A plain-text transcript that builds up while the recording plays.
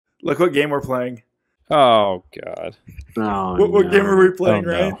Look what game we're playing. Oh God. Oh, What game are we playing,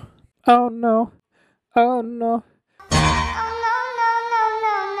 Oh, Ryan? no. Oh no. Oh no.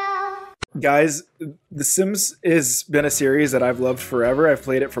 Guys, The Sims has been a series that I've loved forever. I've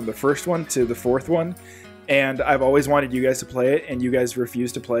played it from the first one to the fourth one, and I've always wanted you guys to play it, and you guys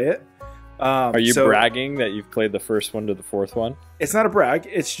refuse to play it. Are you bragging that you've played the first one to the fourth one? It's not a brag.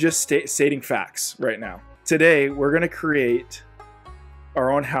 It's just stating facts right now. Today, we're going to create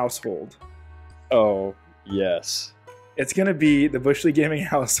our own household. Oh, yes. It's going to be the Busch League Gaming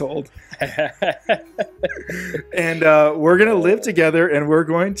household. And we're going to live together, and we're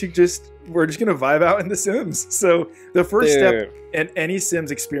just going to vibe out in The Sims. So the first step in any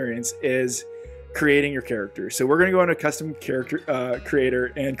Sims experience is creating your character. So we're going to go into a custom character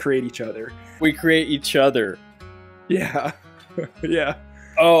creator and create each other. We create each other. Yeah. Yeah.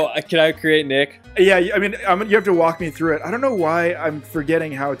 Oh, can I create Nick? Yeah, I mean, you have to walk me through it. I don't know why I'm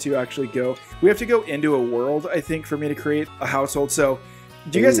forgetting how to actually go. We have to go into a world, I think, for me to create a household. So,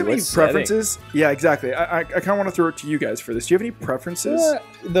 do you guys have any preferences? Yeah, exactly. I kind of want to throw it to you guys for this. Do you have any preferences?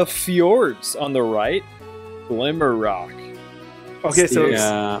 The fjords on the right, Glimmer Rock. Okay, so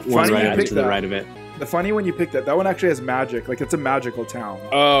one right to the right of it. The funny when you pick that one actually has magic. Like, it's a magical town.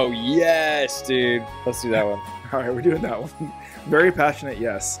 Oh, yes, dude. Let's do that one. All right, we're doing that one. Very passionate,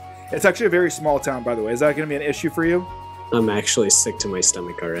 yes. It's actually a very small town, by the way. Is that going to be an issue for you? I'm actually sick to my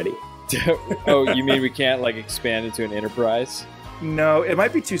stomach already. Oh, you mean we can't like expand into an enterprise? No, it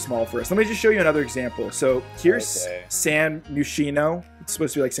might be too small for us. Let me just show you another example. So here's San Mushino. It's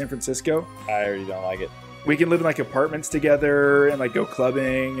supposed to be like San Francisco. I already don't like it. We can live in like apartments together and like go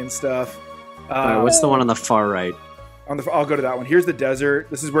clubbing and stuff. What's the one on the far right? I'll go to that one. Here's the desert.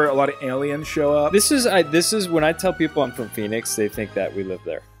 This is where a lot of aliens show up. This is when I tell people I'm from Phoenix, they think that we live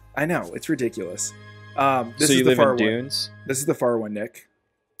there. I know, it's ridiculous. This so you live in dunes? This is the far one, Nick.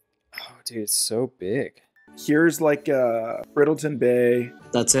 Oh, dude, it's so big. Here's like Brittleton Bay.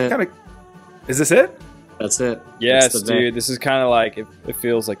 That's it. Is this it? That's it. Yes, dude. This is kind of like it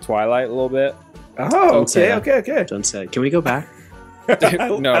feels like Twilight a little bit. Oh, okay. Don't say it. Can we go back?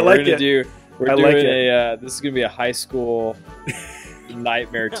 No, we're gonna do. We're doing a. This is gonna be a high school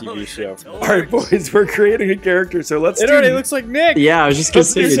nightmare TV show. All right, boys, we're creating a character, so let's. It already looks like Nick. Yeah, I was just gonna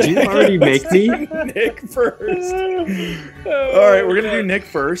say, did you already make me? Nick first. All right, we're gonna do Nick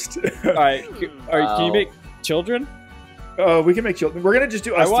first. All right, can you make children? We can make children. We're gonna just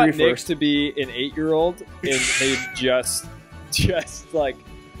do us three first. I want Nick to be an 8-year-old, and they just like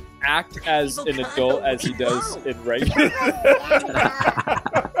act as an adult as he does in regular.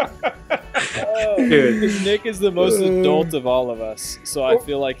 Dude. Nick is the most adult of all of us, so I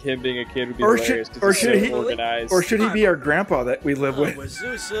feel like him being a kid would be hilarious because he's so organized. Or should he be our grandpa that we live with?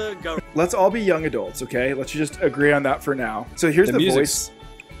 Let's all be young adults, okay? Let's just agree on that for now. So here's the voice.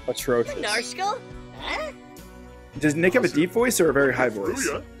 Atrocious. Does Nick have a deep voice or a very high voice?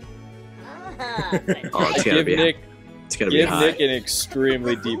 Give Nick an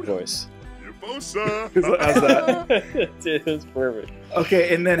extremely deep voice. How's that? Dude, that's perfect.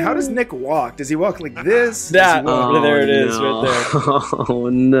 Okay, and then how does Nick walk? Does he walk like this? There it is, right there. Oh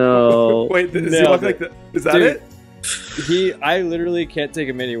no! Wait, does he walk like that? Is that it? I literally can't take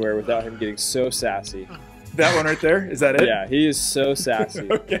him anywhere without him getting so sassy. That one right there? Is that it? Yeah, he is so sassy.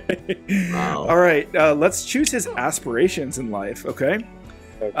 Okay. Wow. All right, let's choose his aspirations in life. Okay.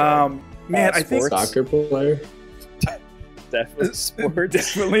 Man, I think soccer player. Definitely sports.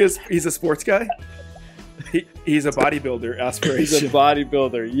 Definitely, he's a sports guy. He's a bodybuilder aspiration. He's a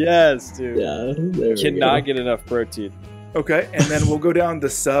bodybuilder. Yes, dude. Yeah. Cannot get enough protein. Okay, and then we'll go down the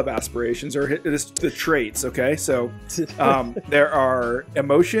sub aspirations or hit the traits. Okay, so there are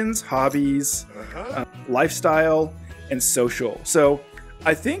emotions, hobbies, lifestyle, and social. So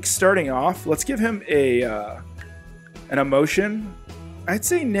I think starting off, let's give him an emotion. I'd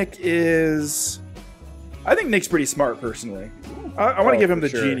say Nick is. I think Nick's pretty smart, personally. I want to give him the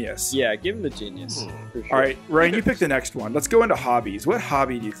genius. Yeah, give him the genius. For sure. All right, Ryan, you pick the next one. Let's go into hobbies. What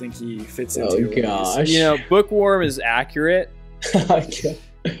hobby do you think he fits into? Oh, gosh. You know, bookworm is accurate. Oh,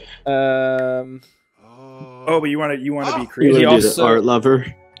 but you want to be creative. He also art lover.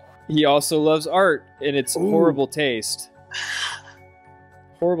 He also loves art, and it's horrible taste.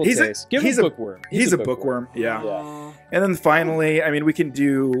 Horrible taste. Give him a bookworm. He's a bookworm. Yeah. And then finally, I mean, we can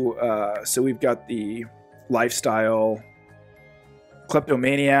do. So we've got the lifestyle,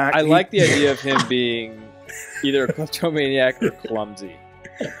 kleptomaniac. I like the idea of him being either a kleptomaniac or clumsy.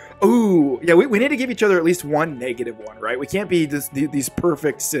 Ooh, yeah. We need to give each other at least one negative one, right? We can't be these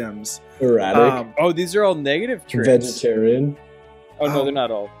perfect Sims. Erratic. Oh, these are all negative traits. Vegetarian. Oh no, they're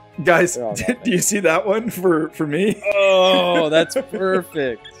not all. Guys, do you see that one for me? Oh, that's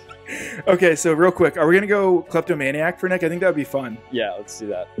perfect. Okay, so real quick, are we gonna go kleptomaniac for Nick? I think that would be fun. Yeah, let's do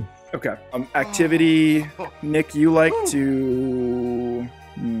that. Okay. Activity, Nick. You like to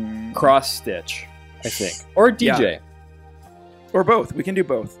Cross stitch, I think, or DJ. Yeah. Or both. We can do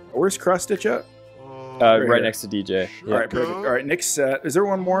both. Where's cross stitch at? Right next to DJ. Yeah. All right, perfect. All right, Nick's set. Is there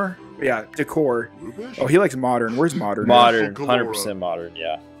one more? Yeah, decor. Oh, he likes modern. Where's modern? Modern, 100% modern.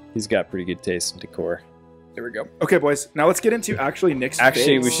 Yeah, he's got pretty good taste in decor. There we go. Okay, boys. Now let's get into actually Nick's.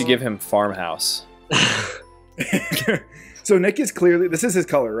 Actually, face. we should give him farmhouse. So Nick is clearly. This is his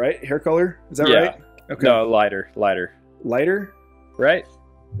color, right? Hair color. Is that right? Okay. No, lighter. Lighter. Right?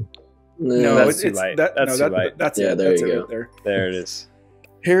 No, that's too light. That's too light. That's yeah, it. there That's you it go. right there. There it is.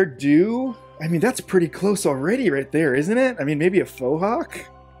 Hairdo. I mean, that's pretty close already, right there, isn't it? I mean, maybe a faux hawk.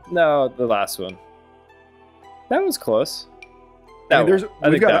 No, the last one. That was close. I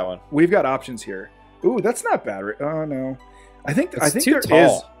think that one. We've got options here. Ooh, that's not bad. Oh no, I think too there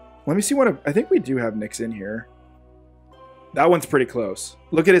tall. is. Let me see one of. I think we do have Nick's in here. That one's pretty close.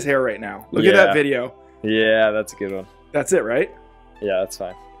 Look at his hair right now. Look at that video. Yeah, that's a good one. That's it, right? Yeah, that's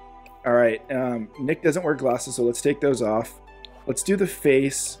fine. All right. Nick doesn't wear glasses, so let's take those off. Let's do the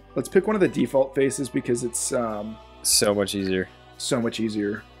face. Let's pick one of the default faces because it's so much easier. so much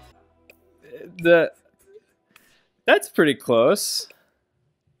easier. That's pretty close.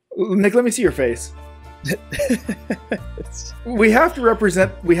 Nick, let me see your face. We have to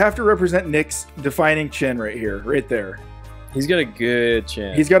represent Nick's defining chin right here, right there. He's got a good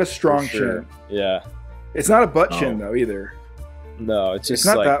chin. He's got a strong sure. chin. Yeah. It's not a butt chin though either. No, it's just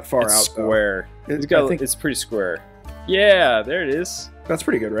not like, that far it's out, square. though. It's pretty square. Yeah, there it is. That's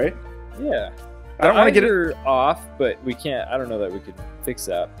pretty good, right? Yeah. I don't want to get it off, but we can't. I don't know that we could fix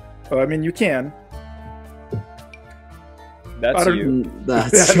that. Oh, I mean, you can. That's you.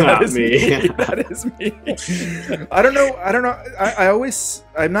 That's That not is me. That is me. I don't know.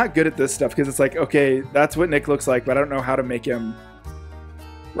 I'm not good at this stuff because it's like, okay, that's what Nick looks like, but I don't know how to make him.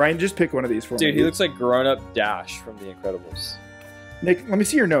 Ryan, just pick one of these for me. Dude, he looks like grown-up Dash from The Incredibles. Nick, let me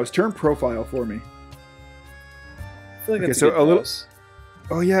see your nose. Turn profile for me. I feel like Okay, that's so a good nose.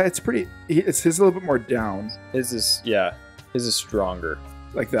 Oh yeah, it's pretty. It's his a little bit more down, His is stronger.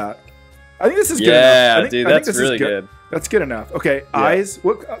 like that. I think this is good Yeah, enough. dude, I think that's this is really good. That's good enough. Okay, eyes.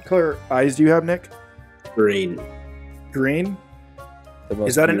 What color eyes do you have, Nick? Green. Green. The most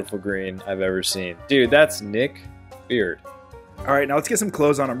Is that beautiful green I've ever seen. Dude, that's Nick Beard. All right, now let's get some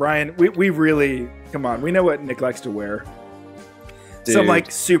clothes on him. Ryan, we really, come on. We know what Nick likes to wear. Dude. Some like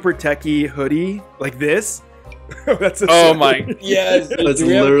super techie hoodie like this. That's Oh my, yes. That's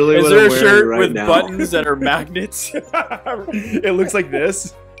literally Is what there I'm a shirt wearing right with now. buttons that are magnets? It looks like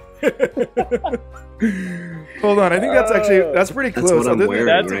this. Hold on, I think that's pretty close. That's what I'm Other than- wearing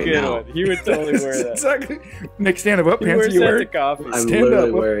That's a right good now. one. He would totally wear that. Exactly. Nick, stand up. What He pants are wears you that to wearing? coffee. I'm Stand literally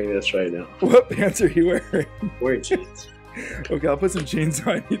up. What- wearing this right now. What pants are you wearing? Wearing jeans. Okay, I'll put some jeans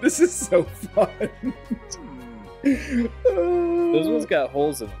on you. This is so fun. Those ones got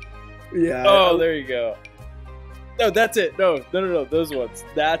holes in them. Yeah. Oh, there you go. No, that's it. No. Those ones.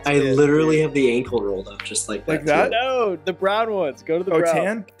 That's I it. literally have the ankle rolled up just like that. Like that? too. No, the brown ones. Go to the Oh,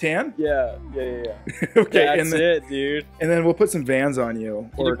 brown. tan? Yeah. Okay, That's and then, it, dude. and then we'll put some Vans on you.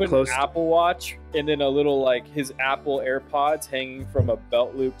 Can Or you put close. an Apple Watch and then a little like his Apple AirPods hanging from a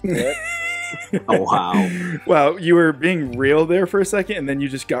belt loop clip? Oh, wow. Wow, you were being real there for a second, and then you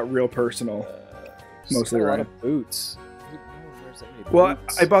just got real personal. Mostly a lot right. of boots. Who wears that many Well,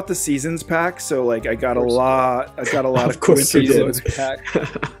 boots? I bought the seasons pack, so like I got a course you lot. I got a lot Of of course winter you clothes. did. pack.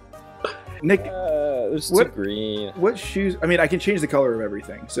 Nick, There's some What- green. what shoes? I mean, I can change the color of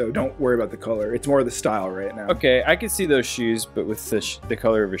everything, so don't worry about the color. It's more the style right now. Okay, I can see those shoes, but with the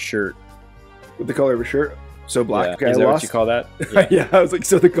color of a shirt. With the color of a shirt, so black. Yeah. Okay, Is I that lost. what you call that? Yeah. I was like,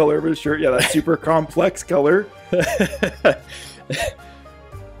 so the color of his shirt. Yeah, that super complex color.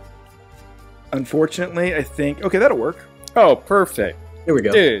 Unfortunately, I think. Okay, that'll work. Oh, perfect. Here we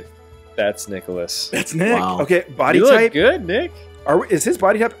go. Dude, that's Nicholas. That's Nick. Wow. Okay, body You type. look good, Nick. Is his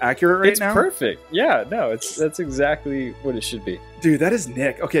body type accurate right It's now? perfect. Yeah, no, that's exactly what it should be. Dude, that is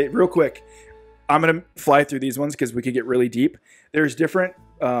Nick. Okay, real quick. I'm going to fly through these ones because we could get really deep. There's different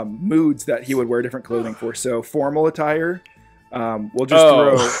moods that he would wear different clothing for. So formal attire, we'll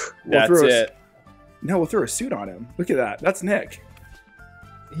just That's throw it. No, we'll throw a suit on him. Look at that. That's Nick.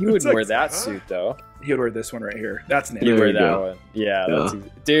 He wouldn't like- wear that suit though. He would wear this one right here. That's Nick. He'd There wear you that go. one. Yeah, Yeah. that's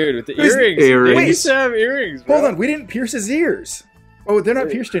dude with the Who's- earrings. Earrings. He used to have earrings. Bro. Hold on, we didn't pierce his ears. Oh, they're not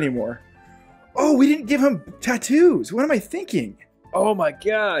Wait. pierced anymore. Oh, we didn't give him tattoos. What am I thinking? Oh my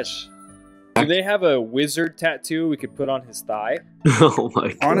gosh. Do they have a wizard tattoo we could put on his thigh? Oh my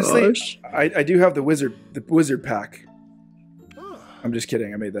gosh. Honestly, I do have the wizard pack. I'm just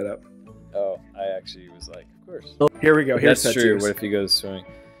kidding. I made that up. Oh, I actually was like, of course. Here we go. Here's That's tattoos. true. What if he goes swimming?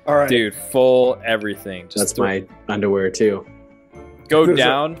 All right. Dude, full everything. Just That's my underwear too. go There's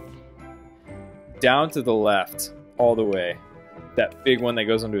down to the left, all the way. That big one that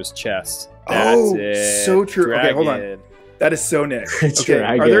goes under his chest. Oh, That's it. so true. Okay, hold on. Dragon. That is so Nick. Okay,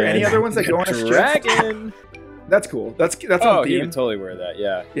 are there any other ones that go on his chest? Dragon. That's cool. That's Oh, on he theme. would totally wear that.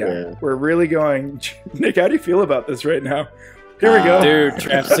 Yeah. Yeah, we're really going. Nick, how do you feel about this right now? Here we go. Dude,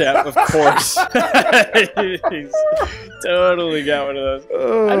 Tramp Stamp, of course. He's totally got one of those. I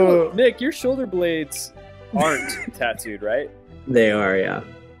Oh, don't, Nick, your shoulder blades aren't tattooed, right? They are, yeah.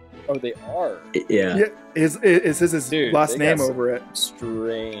 Oh, they are. Yeah. yeah. It says his Dude, last they name got some over it.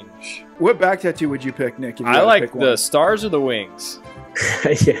 Strange. What back tattoo would you pick, Nick? If you I had to like pick the one? stars or the wings.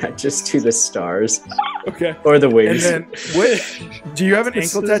 Yeah, just to the stars. Okay. Or the And wings. then, what? Do you have an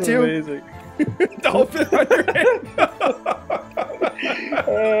This ankle is tattoo? amazing. Dolphin on your ankle.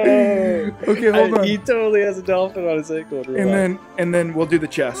 Okay, hold on. He totally has a dolphin on his ankle. And then we'll do the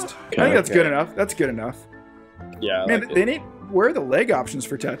chest. I think that's good enough. That's good enough. Yeah, I Man, like they it. need. Where are the leg options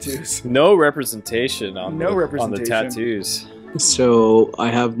for tattoos? No representation on No the representation. tattoos. So I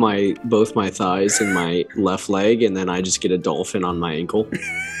have both my thighs and my left leg, and then I just get a dolphin on my ankle.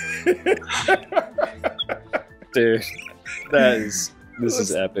 Dude, this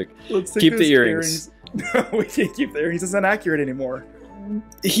is epic. Let's take Keep the those earrings. No, we can't keep the earrings. It's not accurate anymore.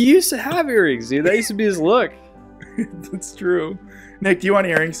 He used to have earrings, dude. That used to be his look. That's true. Nick, do you want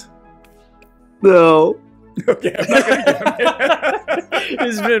earrings? No. Okay, I'm not gonna give him.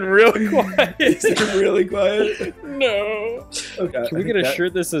 He's been real quiet. He's been really quiet. No. Okay, Can we get a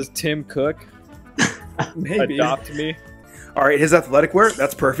shirt that says Tim Cook? Maybe. Adopt me. All right, his athletic wear.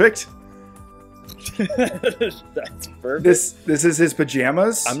 That's perfect. That's perfect. This is his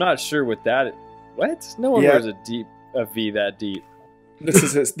pajamas. I'm not sure what that. What? No one Yeah. wears a V that deep. This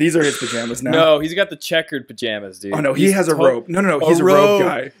is his. These are his pajamas now. No, he's got the checkered pajamas, dude. Oh no, he He's has a to- robe. No, he's a robe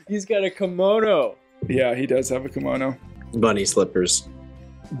guy. He's got a kimono. Yeah, he does have a kimono. Bunny slippers.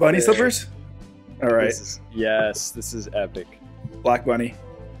 Bunny Yeah. slippers. All right, This is epic. black bunny.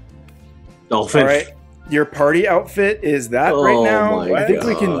 Dolphin. All right, your party outfit is that Oh right now. my I think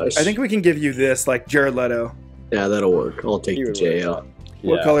we can. gosh. I think we can give you this, like Jared Leto. Yeah, that'll work. I'll take He the would J wear out.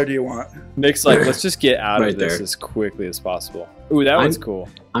 What Yeah. color do you want? Nick's like, let's just get out Right of this there. as quickly as possible. Ooh, that one's cool.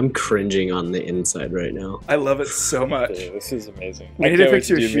 I'm cringing on the inside right now. I love it so much. Dude, this is amazing. We need to fix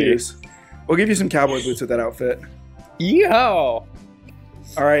your shoes. We'll give you some cowboy boots with that outfit. Yo!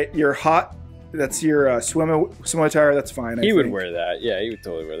 All right, your hot. That's your swim attire. That's fine. I He would think. wear that. Yeah, he would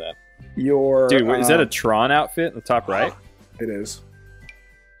totally wear that. Your Dude, wait, is that a Tron outfit in the top right? It is.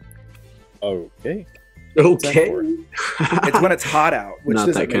 Okay. Okay. It's when it's hot out. Which Not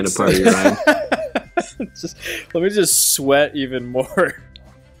doesn't that kind make of party, sense. Ryan. Let me just sweat even more.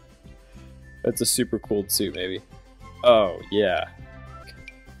 That's a super cool suit, maybe. Oh, yeah.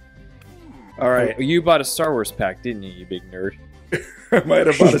 All right, Oh, you bought a Star Wars pack, didn't you, you big nerd? I might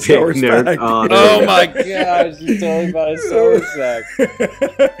have bought a Star Wars Nerd. pack. Oh, Oh my gosh, you totally bought a Star Wars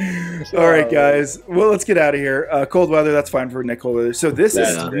pack. All right, guys. Well, let's get out of here. Cold weather. That's fine for Nick Cold weather. So this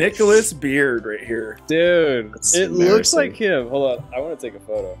is Yeah. Nicholas Beard right here. Dude, That's it looks embarrassing. like him. Hold on, I want to take a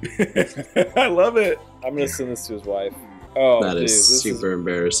photo. I love it. I'm gonna send this to his wife. Oh, That dude, is this super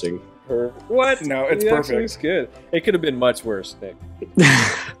embarrassing. perfect. What? No, it's It actually perfect. looks good. It could have been much worse, Nick.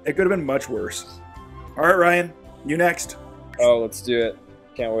 It could have been much worse. All right, Ryan. You next. Oh, let's do it.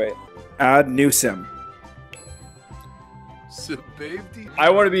 Can't wait. Add new sim. I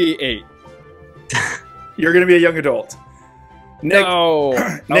want to be 8. You're gonna be a young adult. Nick. No,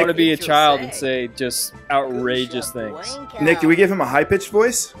 I Nick- want to be a child and say just outrageous things. Nick, do we give him a high pitched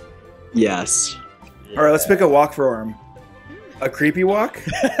voice? Yes. All right, let's pick a walk for him. A creepy walk?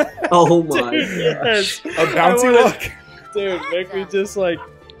 Oh my Dude, yes. A bouncy I wanna- walk? Dude, make me just like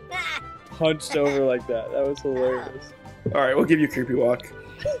hunched over like that. That was hilarious. All right, we'll give you a creepy walk.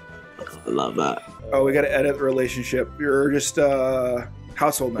 I love that. Oh, we got to edit the relationship. You're just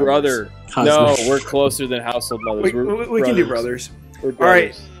household members. Brother. No, we're closer than household mothers. We can do brothers. We're All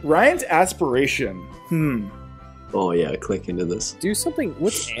right, brothers. Ryan's aspiration. Oh yeah, click into this. Do something.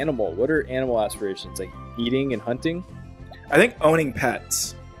 What's animal? What are animal aspirations? Like eating and hunting? I think owning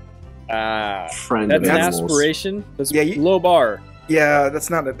pets. Ah, Friend that's of an animals. aspiration. That's Yeah, you- low bar. Yeah, that's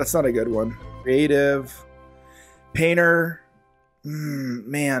not a good one. Creative, painter.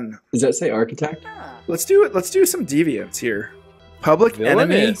 Man, Does that say architect? let's do it. Let's do some deviants here. Public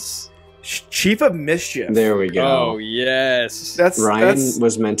enemy, Villainous. chief of mischief. There we go. Oh yes. Ryan that's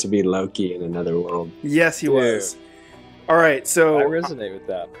was meant to be Loki in another world. yes, he Dude. was. All right, I so resonate with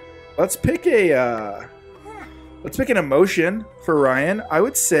that. let's pick a Let's pick an emotion for Ryan. I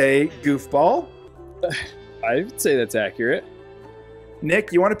would say goofball. I would say that's accurate.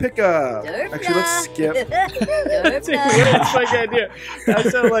 Nick, you want to pick a... Actually, let's skip. That's my idea.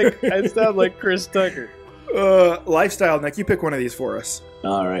 I sound like Chris Tucker. Lifestyle, Nick, you pick one of these for us.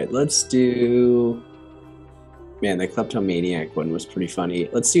 All right, let's do... Man, the kleptomaniac one was pretty funny.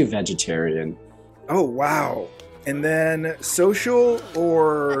 Let's do vegetarian. Oh, wow. And then social,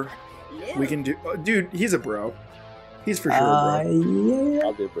 or we can do... Oh, dude, he's a bro. He's for sure a bro. Yeah.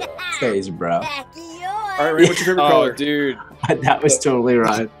 I'll do bro. Say he's a bro. All right, Ryan, what's your favorite color? Oh, dude. That was totally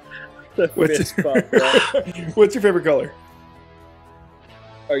right. What's Bro. What's your favorite color?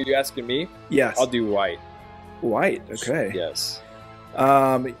 Are you asking me? Yes. I'll do white. White, okay. Yes.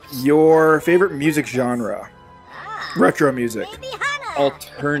 Your favorite music genre? Retro music.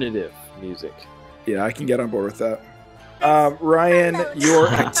 Alternative music. Yeah, I can get on board with that. Ryan, your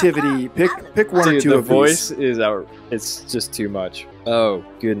activity. Pick one Dude, or two the of voice these. is out. It's just too much. Oh,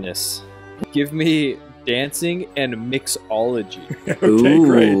 goodness. Give me dancing and mixology. Okay,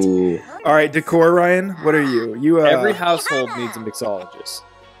 great. Ooh. All right, decor, Ryan. What are you? You Every household needs a mixologist.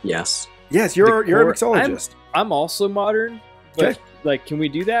 Yes. Yes, you're a Decor- mixologist. I'm also modern, but Okay. like, can we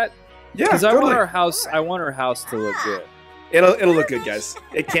do that? Yeah, Because totally. I want our house to look good. It'll look good, guys.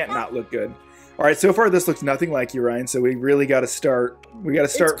 It can't not look good. All right, so far this looks nothing like you, Ryan. So we really got to start. We got to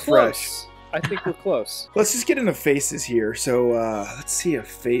start It's fresh. close. I think we're close. Let's just get into faces here. So let's see a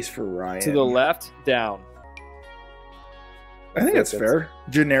face for Ryan. To the left, down. I think that's fair.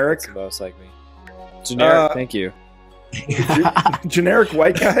 Generic, That's the most like me. Generic. Thank you. generic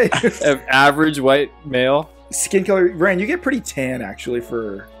white guy. Average white male. Skin color. Ryan, you get pretty tan actually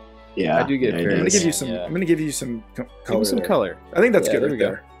for. Yeah. I do get it very I'm gonna is. give you some. Yeah. I'm gonna give you some color. Give me some there. color. I think that's Yeah, good there right we go.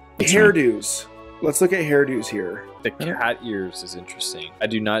 there. That's Hairdos. Let's look at hairdos here. The cat ears is interesting. I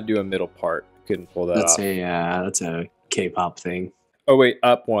do not do a middle part. Couldn't pull that That's off. that's a K-pop thing. Oh wait,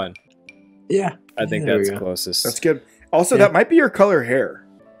 up one. Yeah. I think There we that's go. closest. That's good. Also, Yeah. that might be your color hair.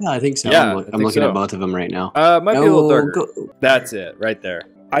 Yeah, I think so. Yeah, I'm, I I'm think looking so. at both of them right now. Might be a little darker. Go- That's it, right there.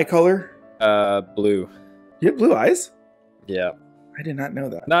 Eye color. Blue. You have blue eyes. Yeah, I did not know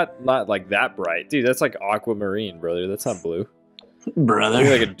that. not like that bright, dude. That's like aquamarine, brother. That's not blue. brother. Maybe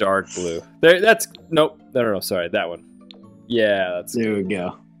like a dark blue. There. That's nope. No. Sorry, that one. Yeah, that's There we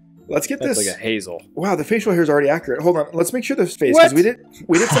go. Let's get that's this. like a hazel. Wow, the facial hair is already accurate. Hold on. Let's make sure this face What? because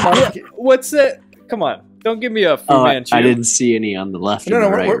we did some modification. What's that? Come on, don't give me a Fu Oh, Manchu. I didn't see any on the left No, or no,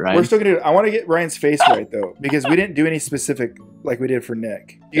 the right, we're, right? we're still gonna do it. I want to get Ryan's face right though because we didn't do any specific like we did for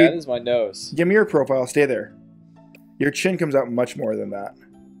Nick. That is my nose. Give me your profile. Stay there. Your chin comes out much more than that.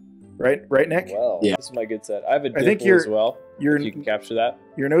 Right, Nick? Well, Yeah. this is my good set. I have a dimple think you're- as well. Your If you can capture that.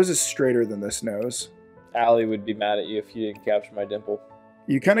 your nose is straighter than this nose. Allie would be mad at you if you didn't capture my dimple.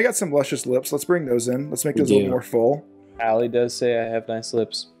 You kind of got some luscious lips. Let's bring those in. Let's make We those a little do. more full. Allie does say I have nice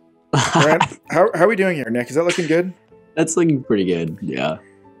lips. Ryan, how are we doing here, Nick? Is that looking good? That's looking pretty good. Yeah.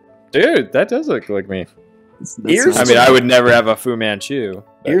 Dude, that does look like me. That's Ears? I mean, I would never have a Fu Manchu.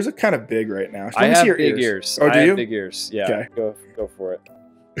 but Ears are kind of big right now. Let I me have see your big ears. Oh, I do have you? big ears. Yeah. Okay. Go for it.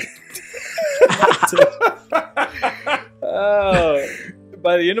 Oh,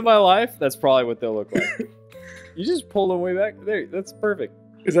 by the end of my life, that's probably what they'll look like. You just pull them way back. There, that's perfect.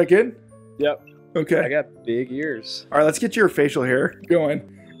 Is that good? Yep. Okay. I got big ears. All right, let's get your facial hair going.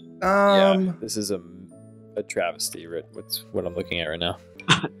 Yeah. This is a travesty. What's what I'm looking at right now?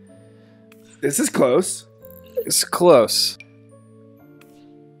 This is close. It's close.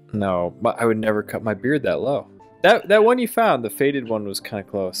 No, I would never cut my beard that low. That one you found, the faded one, was kind of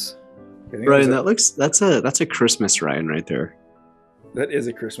close. I think Ryan, that's that's a Christmas Ryan right there. that is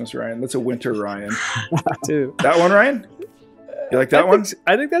a Christmas Ryan. That's a winter Ryan. Too. That one, Ryan? You like that one?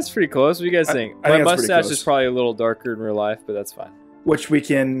 I think that's pretty close. What do you guys think? I My think that's pretty mustache close. is probably a little darker in real life, but that's fine. Which we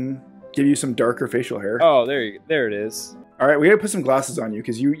can give you some darker facial hair. Oh, there it is. All right, we gotta put some glasses on you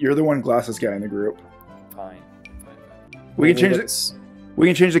because you're the one glasses guy in the group. Fine. We can change it. it. We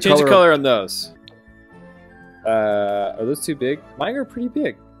can change the Change color. the color on those. Are those too big? Mine are pretty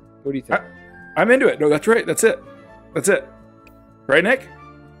big. What do you think? I'm into it. No, that's right. That's it. That's it. Right, Nick?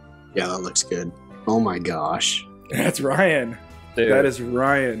 Yeah, that looks good. Oh my gosh. That's Ryan. Dude. That is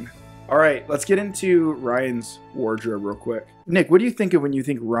Ryan. All right, let's get into Ryan's wardrobe real quick. Nick, what do you think of when you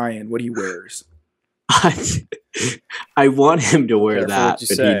think Ryan? What he wears? I want him to wear Careful that, what you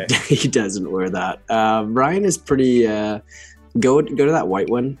but say. he doesn't wear that. Ryan is pretty. Go to that white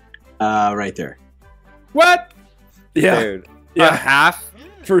one, right there. What? Yeah, Dude. Yeah. A half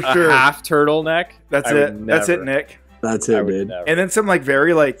for a sure. half turtleneck? That's I it. would That's it, never. Nick. That's it, dude. And then some like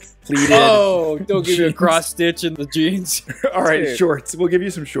very like pleated. Oh, don't give me a cross stitch in the jeans. All right, Dude. shorts. We'll give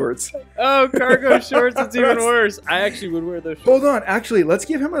you some shorts. Oh, cargo shorts. It's even worse. I actually would wear those. Shorts. Hold on. Actually, let's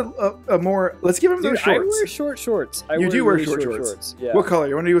give him a more. Let's give him Dude, those shorts. I wear short shorts. You do wear really short shorts. Yeah. What color?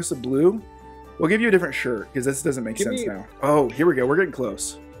 You want to do us a blue? We'll give you a different shirt because this doesn't make sense now. Oh, here we go. We're getting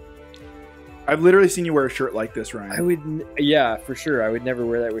close. I've literally seen you wear a shirt like this, Ryan. I would. Yeah, for sure. I would never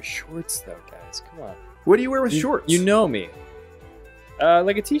wear that with shorts, though, guys. Come on. What do you wear with shorts? You know me.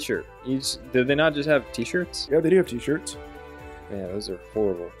 Like a t-shirt. Do they not just have t-shirts? Yeah, they do have t-shirts. Yeah, those are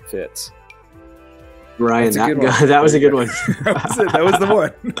horrible fits. Ryan, That's that was a good one. That was it. That was the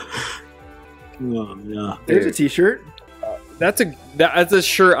one. Oh, yeah. There's a t-shirt. That's a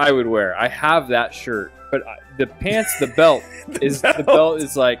shirt I would wear. I have that shirt, but the pants, the belt is the belt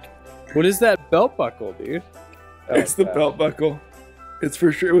is like, what is that belt buckle, dude? Oh, It's the belt buckle. It's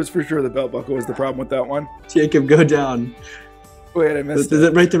for sure. It was for sure the belt buckle was the problem with that one. Jacob, go down. Wait, I missed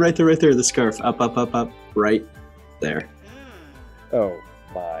it. Right there. The scarf. Up. Right there. Oh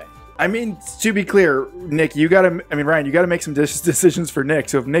my! I mean, to be clear, Nick, you gotta. I mean, Ryan, you gotta make some decisions for Nick.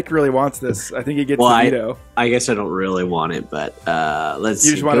 So if Nick really wants this, I think he gets the veto. I guess I don't really want it, but let's.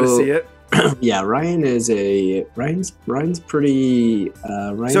 You just wanted to see it. Yeah, Ryan is Ryan's pretty.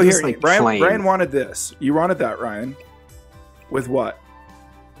 Ryan's So here, like Ryan wanted this. You wanted that, Ryan. With what?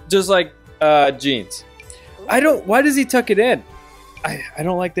 Just like jeans. Why does he tuck it in? I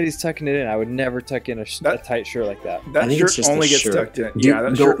don't like that he's tucking it in. I would never tuck in a tight shirt like that. That shirt only gets tucked in. Yeah,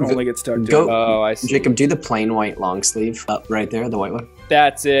 that shirt only gets tucked in. Oh, I see. Jacob, do the plain white long sleeve up right there, the white one.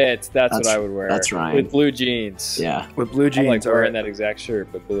 That's it. That's what I would wear. That's Ryan. With blue jeans. Yeah. With blue jeans. I'm like wearing that exact shirt,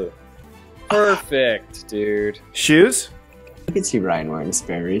 but blue. Perfect, dude. Shoes? I could see Ryan wearing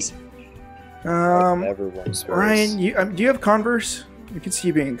Sperry's. I've never worn Sperry's. Ryan, do you have Converse? We can see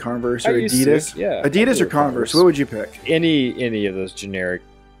you being in Converse or I used Adidas. to, yeah. Adidas or Converse? What would you pick? Any of those generic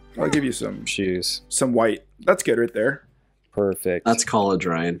I'll give you some shoes. Some white. That's good right there. Perfect. That's college,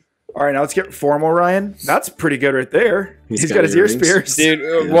 Ryan. All right, now let's get formal, Ryan. That's pretty good right there. He's got his ears pierced.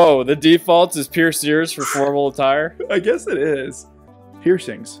 Dude, whoa, the default is pierced ears for formal attire? I guess it is.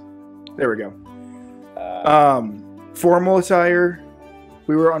 Piercings. There we go. Formal attire.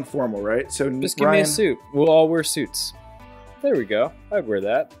 We were on formal, right? So just give me a suit. We'll all wear suits. There we go. I'd wear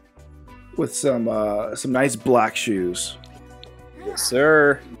that. With some nice black shoes. Yes,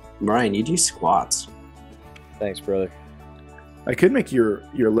 sir. Ryan, you do squats. Thanks, brother. I could make your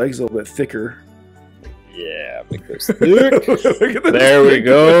legs a little bit thicker. Yeah, make those thick. There we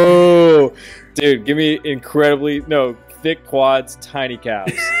go. Dude, give me thick quads, tiny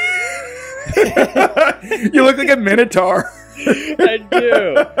calves. You look like a minotaur. I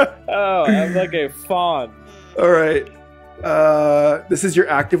do. Oh, I'm like a fawn. All right. This is your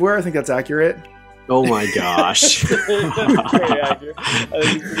activewear. I think that's accurate. Oh my gosh. That's very accurate. I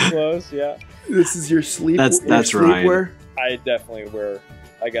think it's pretty close, yeah. This is your sleep. That's your Ryan. sleepwear. I definitely wear.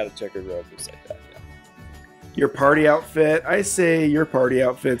 I got a checkered robe just like that. Yeah. Your party outfit. I say your party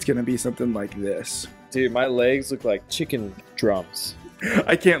outfit's gonna be something like this. Dude, my legs look like chicken drums.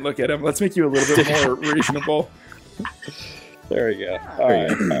 I can't look at him. Let's make you a little bit more reasonable. There we go. All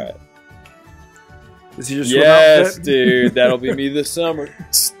right. This is your swim yes, outfit. dude. That'll be me this summer.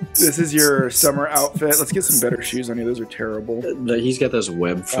 This is your summer outfit. Let's get some better shoes on you. Those are terrible. He's got those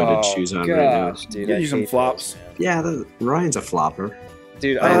web-footed shoes on right now. Dude, Get you some flops. Yeah, Ryan's a flopper.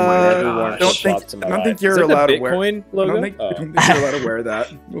 Dude, I don't think you're allowed to wear. Bitcoin logo? I don't think you're allowed to wear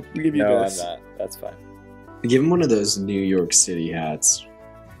that. We'll give you No, this. I'm not. That's fine. Give him one of those New York City hats.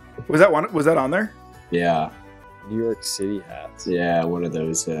 Was that on there? Yeah. New York City hats. Yeah, one of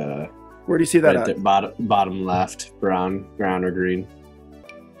those. Where do you see that right at? there, bottom left, brown or green.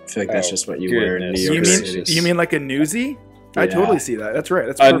 I feel like that's just what you wear in New York City. You mean like a newsie? I Yeah. totally see that. That's right.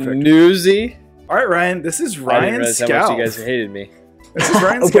 That's A perfect. newsie? All right, Ryan. This is I didn't Ryan realize how Scout. much you guys hated me. This is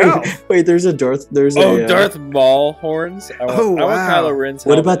Ryan Scout. Wait, there's a Darth. Darth Maul horns. I want wow. Kylo Ren's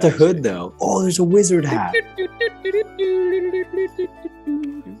What helmet, about the actually. hood though? Oh, there's a wizard hat.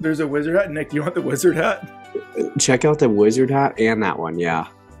 There's a wizard hat. Nick, do you want the wizard hat? Check out the wizard hat and that one. Yeah.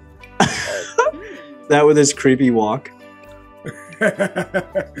 That with his creepy walk.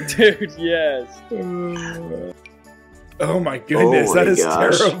 Dude, yes. Oh my goodness, Oh that my is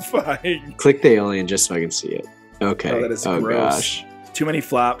gosh. terrifying. Click the alien just so I can see it. Okay. Oh, that is oh gross. gosh. Too many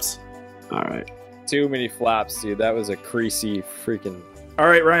flaps. All right. Too many flaps, dude. That was a creasy freaking... All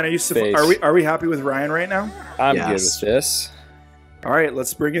right, Ryan, Face. are we happy with Ryan right now? I'm Yes. good with this. All right,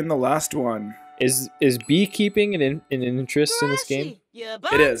 let's bring in the last one. Is beekeeping an interest in this game?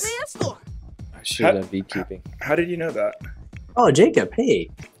 It is. I should have done beekeeping. How did you know that? Oh, Jacob. Hey.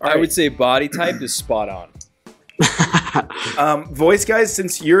 All I right. would say body type is spot on. Voice guys,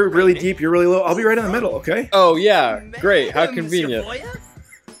 since you're really deep, you're really low. I'll be right in the middle. Okay. Oh yeah, great. How convenient.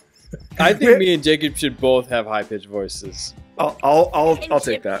 I think me and Jacob should both have high pitched voices. I'll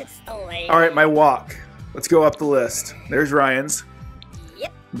take that. All right, my walk. Let's go up the list. There's Ryan's.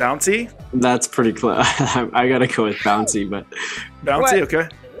 Yep. Bouncy. That's pretty close. I gotta go with bouncy, but Bouncy. Okay.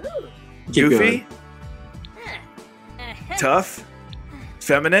 keep Goofy. going. Tough.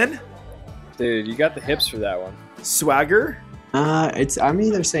 Feminine. Dude, you got the hips for that one. Swagger. I'm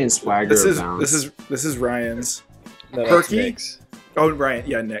either saying swagger or bounce. This is Ryan's. No, that's Perky? Nick's. Oh, Ryan.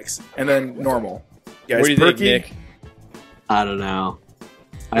 Yeah, Nick's. And then normal. Guys, What do you Perky. think, Nick? I don't know.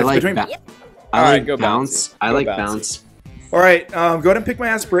 I It's like between- I Alright, like go bounce. bouncy. I Go like bouncy. bounce. All right. Go ahead and pick my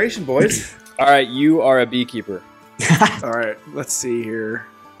aspiration, boys. All right, you are a beekeeper. All right. Let's see here.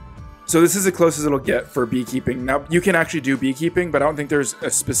 So this is the closest it'll get for beekeeping. Now you can actually do beekeeping, but I don't think there's a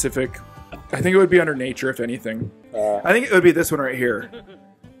specific. I think it would be under nature, if anything. I think it would be this one right here.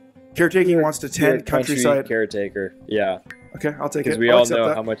 Caretaking wants to You're a tend country countryside. caretaker. Yeah, Okay, I'll take it. because we I'll all accept know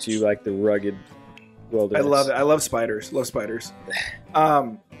that. how much you like the rugged wilderness. I love it. I love spiders. Love spiders.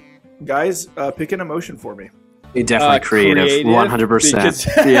 Guys, pick an emotion for me. You're definitely creative, creative, 100%. because-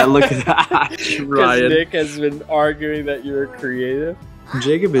 Yeah, look at that, Because Ryan. Nick has been arguing that you're creative.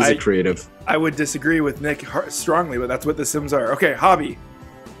 Jacob is I- a creative. I would disagree with Nick strongly, but that's what the Sims are. Okay, hobby.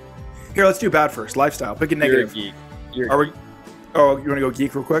 Here, let's do bad first. Lifestyle. Pick a You're a negative. geek. You're, Are we? Oh, you want to go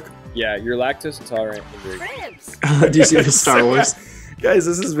geek real quick? yeah, you're lactose intolerant. And you're a geek. Cribs. Do you see the Star Wars? Guys,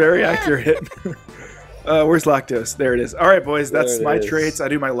 this is very accurate. Where's lactose? There it is. All right, boys. That's There it my is. traits. I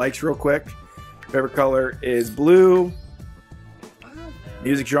do my likes real quick. Favorite color is blue.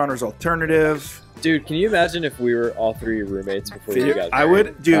 Music genre is alternative. Dude, can you imagine if we were all three roommates before you got I married?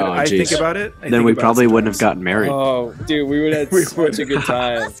 would, dude. Oh, I geez. think about it. I Then think we about it probably wouldn't have sometimes. gotten married. Oh, dude, we would have We had such a would. good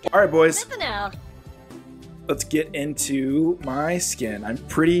time. All right, boys. Never know. Let's get into my skin. I'm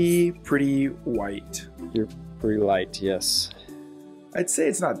pretty white. You're pretty light, yes. I'd say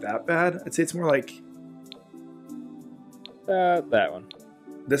it's not that bad. I'd say it's more like That one.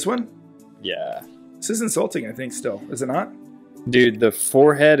 this one. Yeah. This is insulting, I think, still. Is it not? Dude, the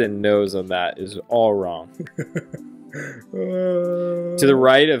forehead and nose on that is all wrong. To the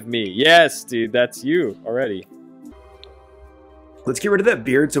right of me. Yes, dude, that's you already. Let's get rid of that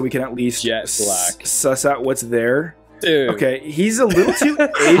beard so we can at least Jet black. suss out what's there. Dude. Okay, he's a little too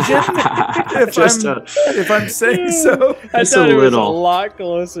Asian, if I'm saying so. I Just thought a it was a little. lot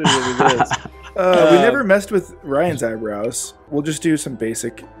closer than it is. We never messed with Ryan's eyebrows. We'll just do some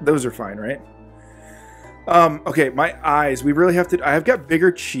basic. Those are fine, right? Okay, my eyes. We really have to. I've got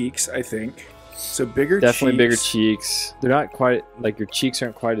bigger cheeks, I think. So bigger Definitely bigger cheeks. cheeks. They're not quite, like, your cheeks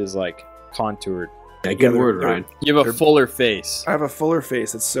aren't quite as, like, contoured. Yeah, good Yeah, word, they're- Ryan. You have a They're- fuller face. I have a fuller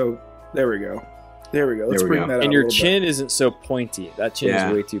face. It's so. There we go. There we go. Let's There we bring go. that out. And a your little chin isn't so pointy. That chin Yeah.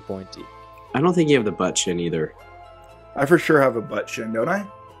 is way too pointy. I don't think you have the butt chin either. bit. I for sure have a butt chin, don't I?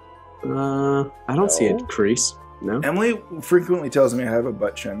 I don't see No. a crease. No, Emily frequently tells me I have a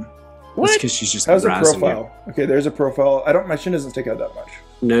butt chin. that's because she's just How's the harassing profile? Okay, there's a profile. I don't. My chin doesn't stick out that much.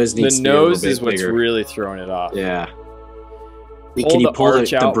 you. Nose needs The to be a little nose bit is what's bigger. really throwing it off. Yeah. Pull Can you the pull arch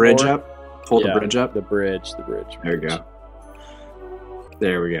the out bridge more. up? Pull Yeah, the bridge up. The bridge. There we go.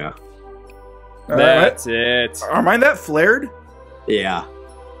 There we go. All right. That's it. Are mine that flared? Yeah.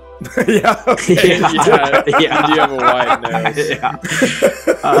 Yeah. Okay. Yeah. Yeah. You have a wide nose. Yeah.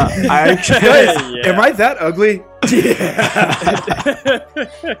 I actually, Guys, Yeah. am I that ugly? Yeah.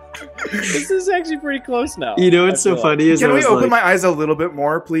 This is actually pretty close now. you know what's I so feel funny is Can I we was open like, my eyes a little bit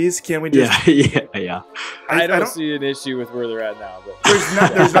more, please? Can we just? yeah. I don't see an issue with where they're at now.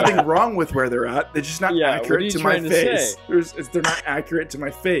 But There's nothing wrong with where they're at. They're just not Yeah, what are accurate you to my trying to face. say? They're not accurate to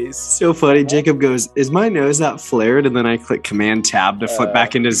my face. So funny. Jacob goes, "Is my nose that flared?" And then I click Command Tab to flip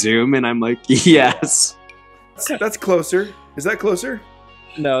back into Zoom, and I'm like, "Yes." That's closer. Is that closer?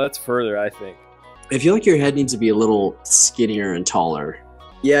 no, that's further, I think. I feel like your head needs to be a little skinnier and taller.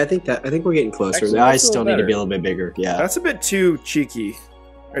 Yeah, I think we're getting closer. Actually, The that's eyes a still little need to be a better. little bit bigger. Yeah. That's a bit too cheeky,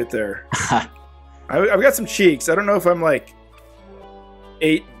 right there. I've got some cheeks. I don't know if I'm like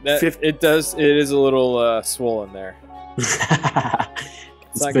 8, That, 50. it is a little swollen there.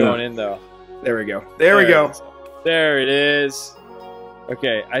 It's not going in though. There we go. There we go. it is. There it is.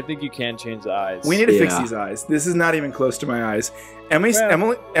 Okay, I think you can change the eyes. We need to fix Yeah. these eyes. This is not even close to my eyes.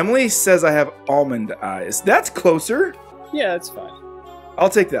 Well- Emily says I have almond eyes. That's closer. Yeah, that's fine. I'll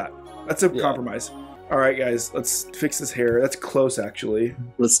take that. That's a Yeah. compromise. All right, guys, let's fix this hair. That's close, actually.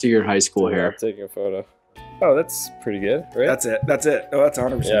 Let's do your high school Yeah, hair. I'm taking a photo. Oh, that's pretty good, right? That's it. That's it. Oh, that's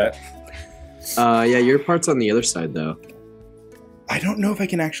 100%. Yeah. Yeah, your part's on the other side though. I don't know if I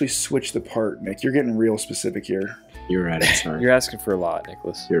can actually switch the part, Nick. You're getting real specific here. You're right. I'm sorry. You're asking for a lot,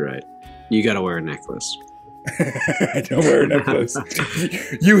 Nicholas. You're right. You got to wear a necklace. I don't wear a necklace.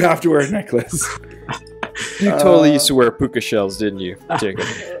 You have to wear a necklace. You totally used to wear puka shells, didn't you, Jacob?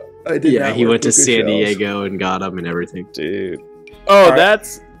 I did. Yeah, not he wear went to puka San shells. Diego and got them and everything. Dude. Oh, right.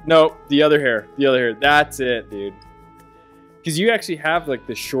 that's... No, the other hair. The other hair. That's it, dude. Because you actually have, like,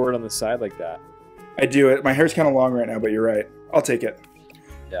 the short on the side like that. I do it. My hair's kind of long right now, but you're right. I'll take it.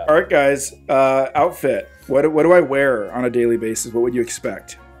 Yeah. All right, guys. Outfit. What do I wear on a daily basis? What would you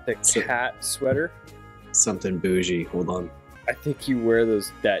expect? The cat sweater. Something bougie. Hold on. I think you wear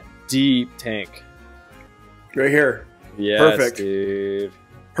that deep tank. Right here. Yes, Perfect. dude.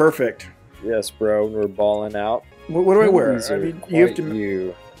 Perfect. Yes, bro. We're balling out. What do I wear? These I are mean, you have quite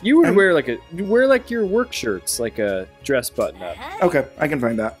to. You would I'm- wear like your work shirts, like a dress button up. Okay, I can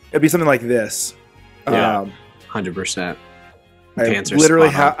find that. It'd be something like this. Yeah. 100%. I Pants are literally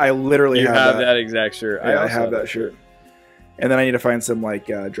spot on. have. I literally You have that. that exact shirt. Yeah, I also have that shirt. And then I need to find some like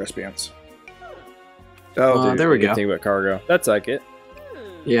dress pants. Oh, Dude, there we I didn't go. Think about cargo. That's like it.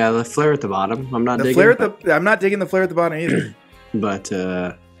 Yeah, the flare at the bottom. I'm not the digging flare it, at the. I'm not digging the flare at the bottom either. but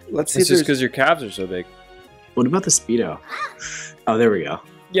Let's see It's if just there's. because your calves are so big. what about the Speedo? Oh, there we go.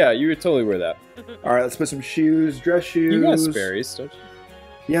 Yeah, you would totally wear that. All right, let's put some shoes, dress shoes. You got Sperry's, don't you?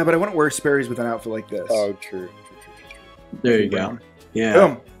 Yeah, but I wouldn't wear Sperry's with an outfit like this. Oh, true. There you go. Yeah.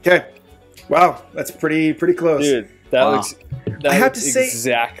 Boom. Okay. Wow, that's pretty close. Dude, that Wow. looks. That I have looks to say-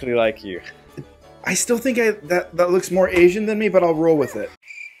 exactly like you. I still think that looks more Asian than me, but I'll roll with it.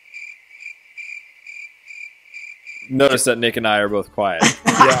 Notice that Nick and I are both quiet.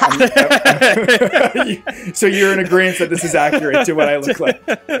 Yeah. So you're in agreement that this is accurate to what I look like.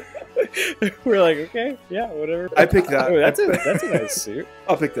 We're like, okay, yeah, whatever. I picked that. Oh, that's a nice suit.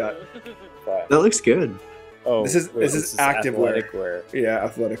 I'll pick that. But- That looks good. oh, This is active athletic wear. Yeah,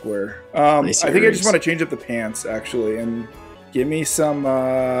 athletic wear. Nice I think I just earrings. want to change up the pants actually and give me some.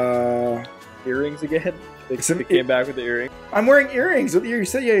 Earrings again. They Some- came back with the earring. I'm wearing earrings. You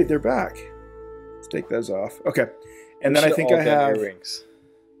said yeah, they're back. Let's take those off. Okay, and then I think I have earrings.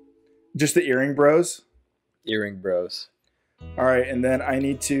 just the earring bros. Earring bros. All right, and then I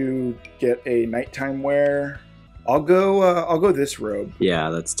need to get a nighttime wear. I'll go this robe.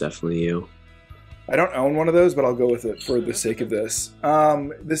 Yeah, that's definitely you. I don't own one of those, but I'll go with it for the sake of this.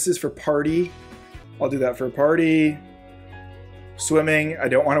 This is for party. I'll do that for a party. Swimming. I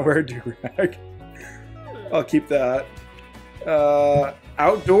don't want to wear a do-rag. I'll keep that.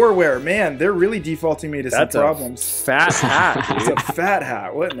 Outdoor wear. Man, they're really defaulting me to That's some a problems. fat hat, It's dude. a fat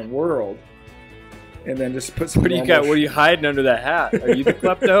hat. What in the world? And then just put some. What do you got? What are you hiding under that hat? Are you the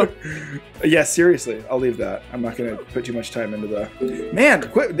klepto? Yeah, seriously. I'll leave that. I'm not going to put too much time into the. Man,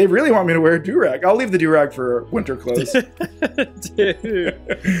 quit. They really want me to wear a do-rag. I'll leave the do-rag for winter clothes. Dude,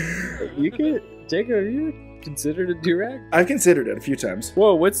 you could, Jacob. Have you considered a do-rag? I've considered it a few times.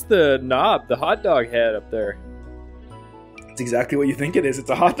 Whoa, what's the knob? The hot dog head up there. It's exactly what you think it is.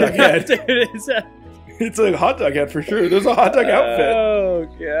 It's a hot dog head. Dude, is that? It's a hot dog head for sure. There's a hot dog outfit. Oh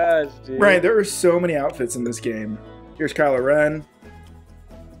gosh, dude. Right, there are so many outfits in this game. Here's Kylo Ren.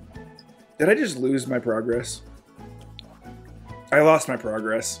 Did I just lose my progress? I lost my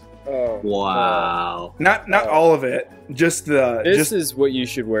progress. Oh, Wow. Not all of it. Just the This is what you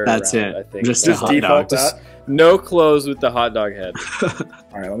should wear. That's around, it. I think. Just just a hot default dog. that. No clothes with the hot dog head.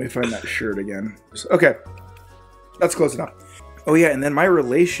 All right, let me find that shirt again. Okay, that's close enough. Oh yeah, and then my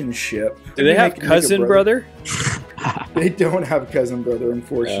relationship. Do they have Make a cousin brother? They don't have cousin brother,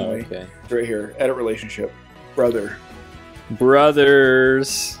 unfortunately. Oh, okay. It's right here, edit relationship, brother.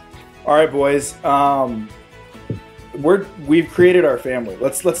 Brothers. All right, boys. We've created our family.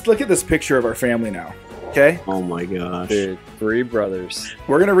 Let's look at this picture of our family now. Okay, Oh my gosh. Dude, 3 brothers.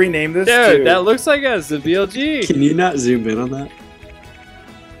 we're gonna rename this Dude, to that looks like us, the BLG. Can you not zoom in on that?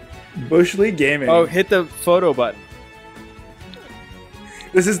 Busch League Gaming. Oh, hit the photo button.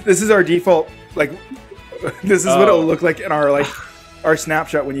 This is our default. Like, this is what it'll look like in our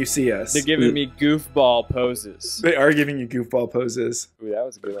snapshot when you see us. They're giving me goofball poses. They are giving you goofball poses. Ooh, that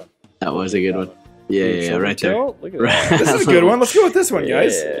was a good one. That was a good one. Yeah, Dude, yeah, shoulder right there. tilt? Look at Right. that. This is a good one. Let's go with this one,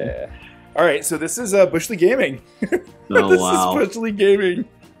 guys. Yeah. All right, so this is Busch League Gaming. Oh, This wow. is Busch League Gaming.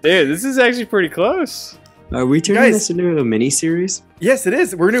 Dude, this is actually pretty close. Are we turning Guys. this into a mini series? Yes, it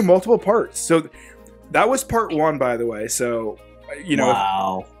is. We're gonna do multiple parts. So that was part 1, by the way. So you know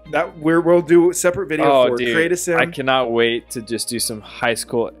Wow. that we'll do a separate video Oh, for dude. Create a Sim. I cannot wait to just do some high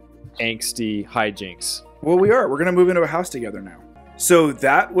school angsty hijinks. Well, we are. We're gonna move into a house together now. So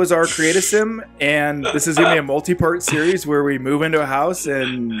that was our Create a Sim, and this is gonna be a multi-part series where we move into a house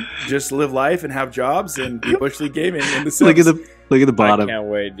and just live life and have jobs and do Busch League Gaming in the Sims. Look at the I bottom. can't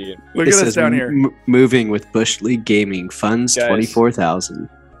wait, dude. Look It at us says down here. Moving with Busch League Gaming funds Guys. 24,000.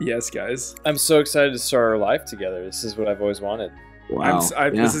 Yes, guys. I'm so excited to start our life together. This is what I've always wanted. Wow. Yeah.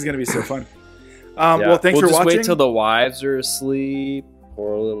 This is going to be so fun. Yeah. Well, thanks we'll for just watching. Wait till the wives are asleep.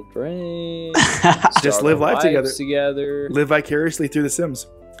 Pour a little drink. Just start live our life lives together. together. Live vicariously through The Sims.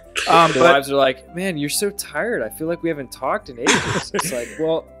 The But wives are like, man, you're so tired. I feel like we haven't talked in ages. It's like,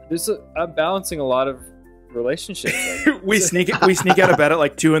 well, I'm balancing a lot of relationships. Right now. we sneak out of bed at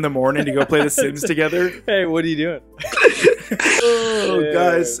like 2 a.m. to go play The Sims together. Hey, what are you doing? Oh, Yeah,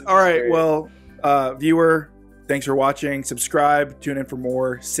 guys. All right. great. Well, viewer, thanks for watching. Subscribe. Tune in for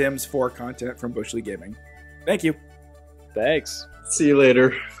more Sims 4 content from Busch League Gaming. Thank you. Thanks. See you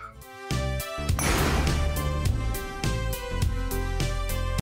later.